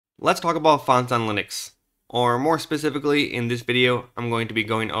Let's talk about fonts on Linux. Or more specifically, in this video, I'm going to be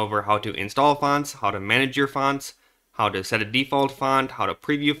going over how to install fonts, how to manage your fonts, how to set a default font, how to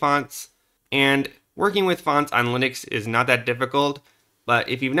preview fonts. And working with fonts on Linux is not that difficult, but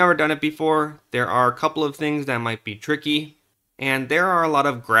if you've never done it before, there are a couple of things that might be tricky. And there are a lot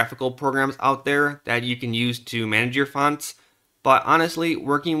of graphical programs out there that you can use to manage your fonts. But honestly,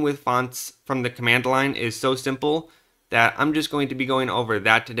 working with fonts from the command line is so simple that I'm just going to be going over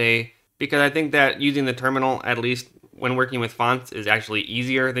that today, because I think that using the terminal, at least when working with fonts, is actually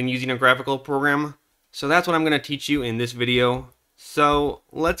easier than using a graphical program. So that's what I'm going to teach you in this video. So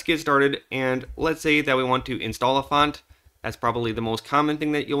let's get started, and let's say that we want to install a font. That's probably the most common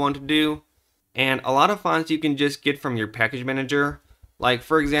thing that you'll want to do. And a lot of fonts you can just get from your package manager. Like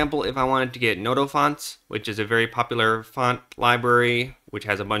for example, if I wanted to get Noto fonts, which is a very popular font library, which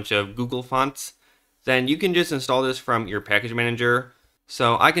has a bunch of Google fonts, then you can just install this from your package manager.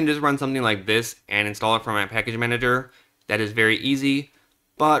 So I can just run something like this and install it from my package manager. That is very easy.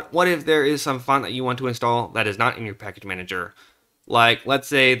 But what if there is some font that you want to install that is not in your package manager? Like, let's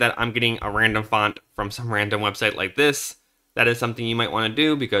say that I'm getting a random font from some random website like this. That is something you might want to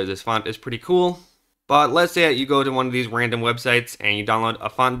do because this font is pretty cool. But let's say that you go to one of these random websites and you download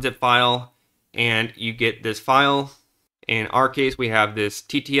a font zip file and you get this file. In our case, we have this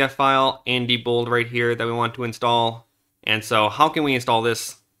TTF file, Andy Bold right here, that we want to install. And so how can we install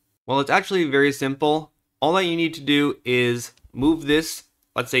this? Well, it's actually very simple. All that you need to do is move this,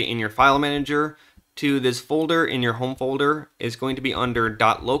 let's say in your file manager, to this folder in your home folder. It's going to be under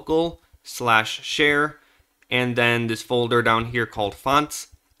 .local/share, and then this folder down here called fonts.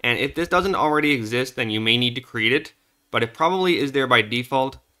 And if this doesn't already exist, then you may need to create it, but it probably is there by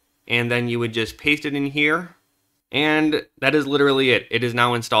default. And then you would just paste it in here. And that is literally it. It is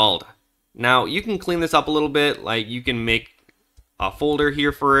now installed. Now you can clean this up a little bit, like you can make a folder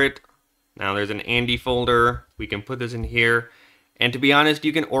here for it. Now there's an Andy folder. We can put this in here. And to be honest,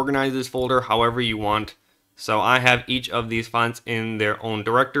 you can organize this folder however you want. So I have each of these fonts in their own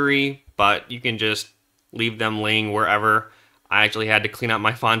directory, but you can just leave them laying wherever. I actually had to clean up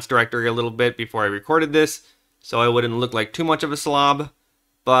my fonts directory a little bit before I recorded this, so I wouldn't look like too much of a slob.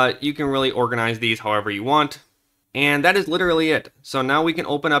 But you can really organize these however you want. And that is literally it. So now we can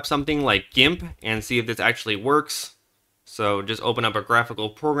open up something like GIMP and see if this actually works. So just open up a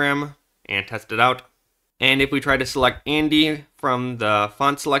graphical program and test it out. And if we try to select Andy from the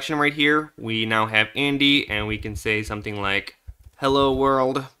font selection right here, we now have Andy, and we can say something like "Hello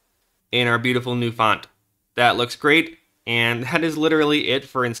World" in our beautiful new font. That looks great, and that is literally it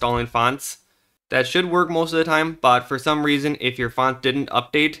for installing fonts. That should work most of the time, but for some reason, if your font didn't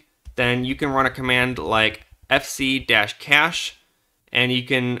update, then you can run a command like fc-cache, and you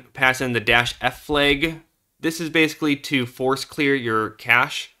can pass in the -f flag. This is basically to force clear your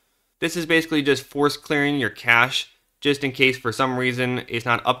cache. This is basically just force clearing your cache, just in case for some reason it's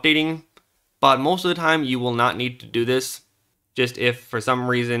not updating. But most of the time you will not need to do this. Just if for some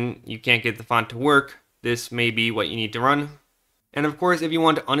reason you can't get the font to work, this may be what you need to run. And of course, if you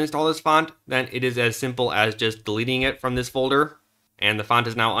want to uninstall this font, then it is as simple as just deleting it from this folder, and the font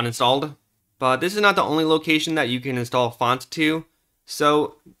is now uninstalled. But this is not the only location that you can install fonts to.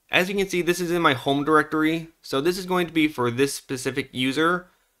 So as you can see, this is in my home directory. So this is going to be for this specific user.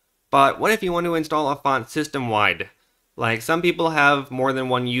 But what if you want to install a font system-wide? Like some people have more than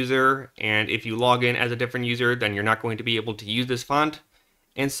one user, and if you log in as a different user, then you're not going to be able to use this font.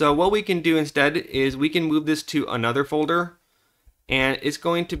 And so what we can do instead is we can move this to another folder. And it's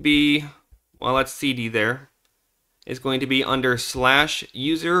going to be, well, let's CD there. It's going to be under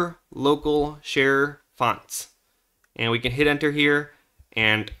 /user local share fonts. And we can hit enter here,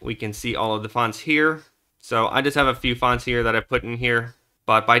 and we can see all of the fonts here. So I just have a few fonts here that I put in here.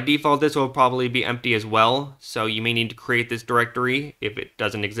 But by default, this will probably be empty as well. So you may need to create this directory if it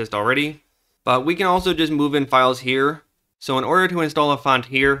doesn't exist already. But we can also just move in files here. So in order to install a font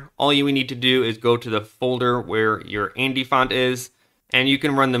here, all you need to do is go to the folder where your Andy font is. And you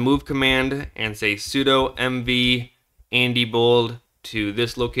can run the move command and say sudo mv Andy Bold to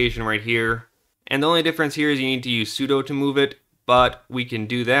this location right here. And the only difference here is you need to use sudo to move it, but we can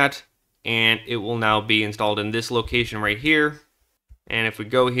do that, and it will now be installed in this location right here. And if we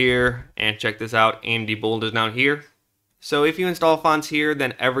go here and check this out, Andy Bold is now here. So if you install fonts here,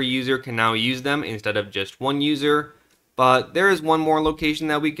 then every user can now use them instead of just one user. But there is one more location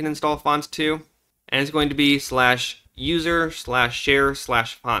that we can install fonts to, and it's going to be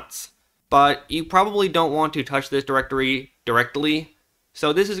 /user/share/fonts. But you probably don't want to touch this directory directly.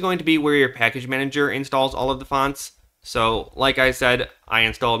 So this is going to be where your package manager installs all of the fonts. So like I said, I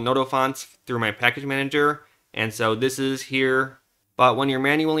installed Noto fonts through my package manager, and so this is here. But when you're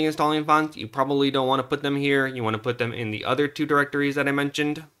manually installing fonts, you probably don't want to put them here. You want to put them in the other two directories that I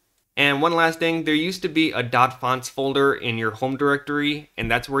mentioned. And one last thing, there used to be a .fonts folder in your home directory, and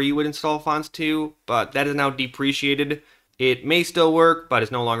that's where you would install fonts to, but that is now depreciated. It may still work, but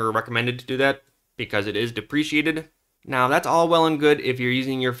it's no longer recommended to do that because it is depreciated. Now that's all well and good if you're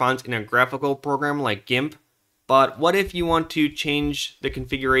using your fonts in a graphical program like GIMP, but what if you want to change the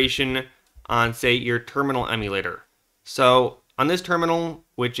configuration on, say, your terminal emulator? So on this terminal,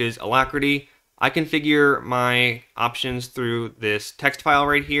 which is Alacrity, I configure my options through this text file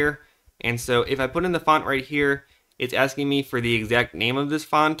right here. And so if I put in the font right here, it's asking me for the exact name of this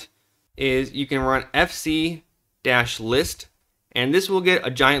font. You can run fc-list, and this will get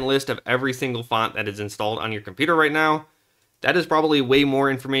a giant list of every single font that is installed on your computer right now. That is probably way more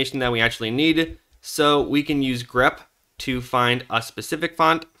information than we actually need. So we can use grep to find a specific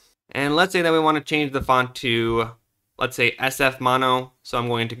font. And let's say that we want to change the font to, let's say, SF Mono. So I'm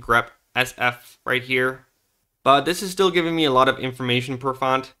going to grep SF right here. But this is still giving me a lot of information per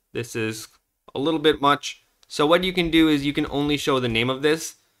font. This is a little bit much. So what you can do is you can only show the name of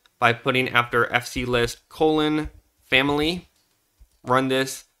this by putting after fclist:family, run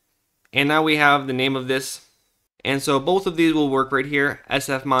this, and now we have the name of this. And so both of these will work right here,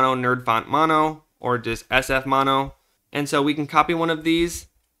 SF Mono Nerd Font Mono, or just SF Mono. And so we can copy one of these,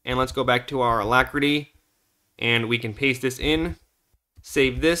 and let's go back to our Alacrity, and we can paste this in,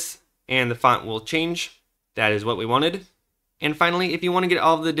 save this, and the font will change. That is what we wanted. And finally, if you want to get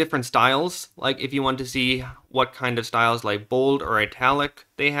all of the different styles, like if you want to see what kind of styles like bold or italic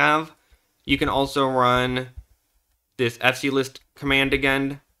they have, you can also run this fclist command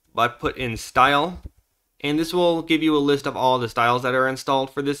again, but put in style. And this will give you a list of all the styles that are installed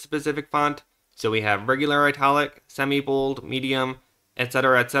for this specific font. So we have regular italic, semi-bold, medium,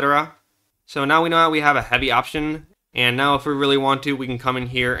 etc., etc. So now we know we have a heavy option. And now if we really want to, we can come in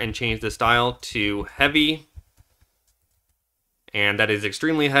here and change the style to heavy. And that is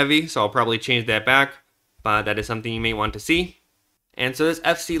extremely heavy, so I'll probably change that back, but that is something you may want to see. And so this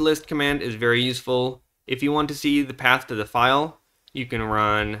fclist command is very useful. If you want to see the path to the file, you can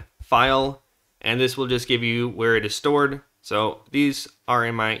run file, and this will just give you where it is stored. So these are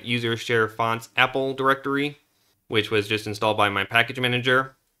in my user share fonts Apple directory, which was just installed by my package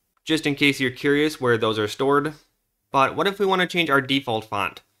manager, just in case you're curious where those are stored. But what if we want to change our default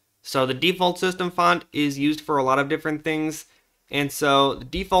font? So the default system font is used for a lot of different things. And so the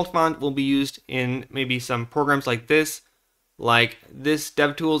default font will be used in maybe some programs like this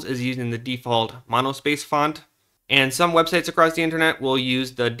DevTools is using the default monospace font. And some websites across the internet will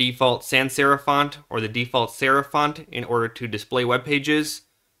use the default sans-serif font or the default serif font in order to display web pages.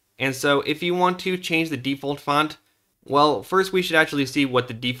 And so if you want to change the default font, well, first we should actually see what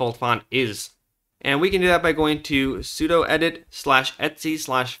the default font is. And we can do that by going to sudo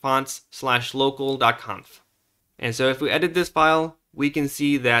edit/etsy/fonts/local.conf. And so if we edit this file, we can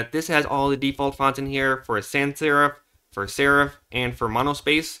see that this has all the default fonts in here for sans-serif, for serif, and for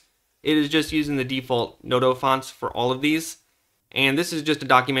monospace. It is just using the default Noto fonts for all of these. And this is just a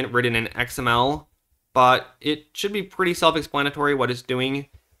document written in XML, but it should be pretty self-explanatory what it's doing.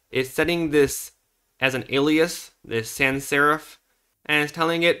 It's setting this as an alias, this sans-serif, and it's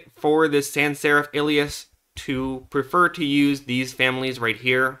telling it for this sans-serif alias to prefer to use these families right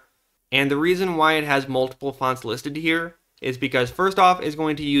here. And the reason why it has multiple fonts listed here is because first off, it's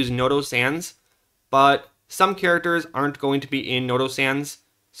going to use Noto Sans, but some characters aren't going to be in Noto Sans.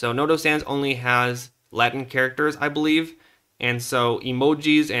 So Noto Sans only has Latin characters, I believe, and so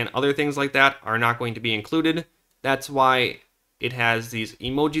emojis and other things like that are not going to be included. That's why it has these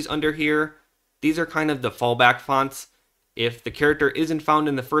emojis under here. These are kind of the fallback fonts. If the character isn't found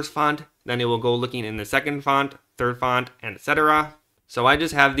in the first font, then it will go looking in the second font, third font, and etc. So I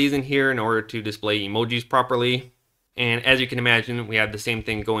just have these in here in order to display emojis properly. And as you can imagine, we have the same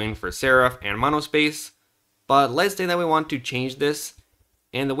thing going for serif and monospace. But let's say that we want to change this.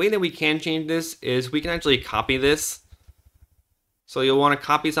 And the way that we can change this is we can actually copy this. So you'll want to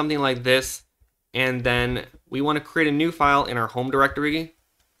copy something like this. And then we want to create a new file in our home directory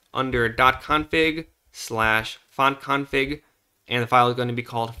under .config/fontconfig. And the file is going to be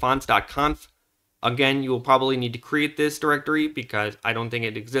called fonts.conf. Again, you will probably need to create this directory because I don't think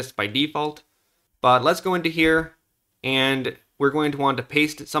it exists by default. But let's go into here and we're going to want to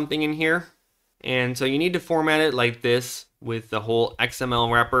paste something in here. And so you need to format it like this with the whole XML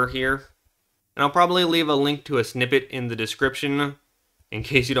wrapper here. And I'll probably leave a link to a snippet in the description in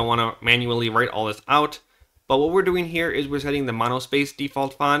case you don't want to manually write all this out. But what we're doing here is we're setting the monospace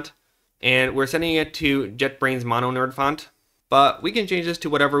default font and we're setting it to JetBrains Mono Nerd font. But we can change this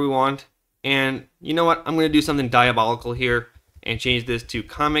to whatever we want. And you know what? I'm going to do something diabolical here. and change this to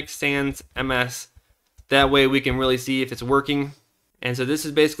Comic Sans MS. That way we can really see if it's working. And so this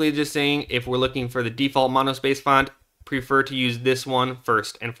is basically just saying if we're looking for the default monospace font, prefer to use this one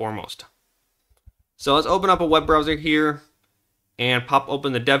first and foremost. So let's open up a web browser here and pop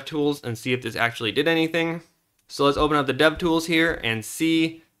open the DevTools and see if this actually did anything. So let's open up the DevTools here and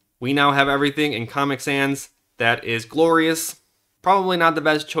see we now have everything in Comic Sans. That is glorious. Probably not the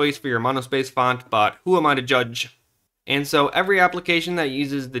best choice for your monospace font, but who am I to judge? And so every application that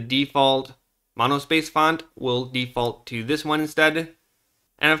uses the default monospace font will default to this one instead.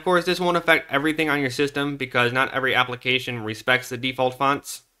 And of course, this won't affect everything on your system because not every application respects the default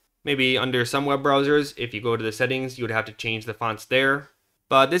fonts. Maybe under some web browsers, if you go to the settings, you would have to change the fonts there.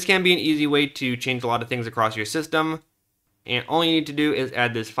 But this can be an easy way to change a lot of things across your system. And all you need to do is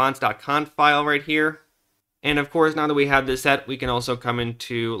add this fonts.conf file right here. And of course, now that we have this set, we can also come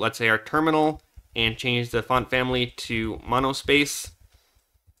into, let's say, our terminal and change the font family to monospace.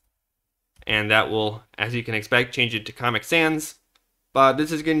 And that will, as you can expect, change it to Comic Sans. But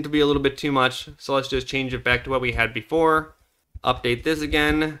this is going to be a little bit too much, so let's just change it back to what we had before. Update this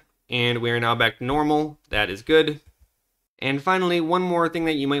again, and we are now back to normal. That is good. And finally, one more thing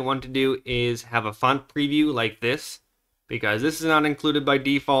that you might want to do is have a font preview like this, because this is not included by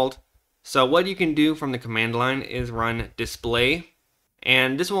default. So what you can do from the command line is run display,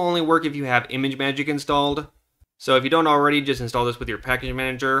 and this will only work if you have ImageMagick installed. So if you don't already, just install this with your package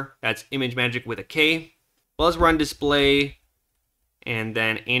manager. That's ImageMagick with a K. Well, let's run display and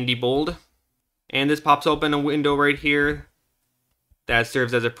then Andy Bold. And this pops open a window right here that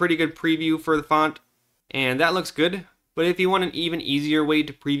serves as a pretty good preview for the font. And that looks good. But if you want an even easier way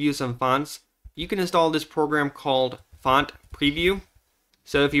to preview some fonts, you can install this program called Font Preview.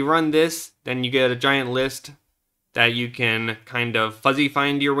 So if you run this, then you get a giant list that you can kind of fuzzy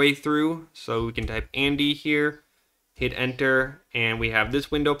find your way through. So we can type Andy here, hit enter, and we have this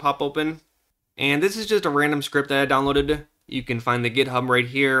window pop open. And this is just a random script that I downloaded. You can find the GitHub right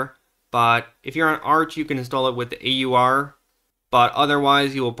here. But if you're on Arch, you can install it with the AUR. But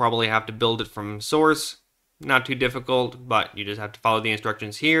otherwise, you will probably have to build it from source. Not too difficult, but you just have to follow the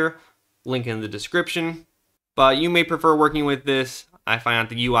instructions here. Link in the description. But you may prefer working with this. I find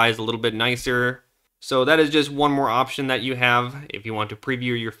that the UI is a little bit nicer. So that is just one more option that you have if you want to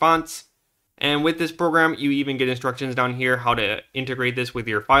preview your fonts. And with this program, you even get instructions down here how to integrate this with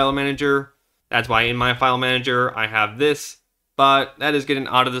your file manager. That's why in my file manager, I have this. But that is getting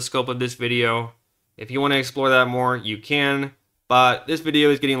out of the scope of this video. If you want to explore that more, you can. But this video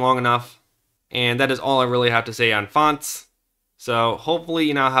is getting long enough. And that is all I really have to say on fonts. So hopefully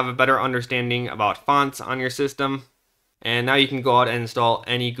you now have a better understanding about fonts on your system. And now you can go out and install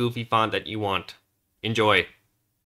any goofy font that you want. Enjoy.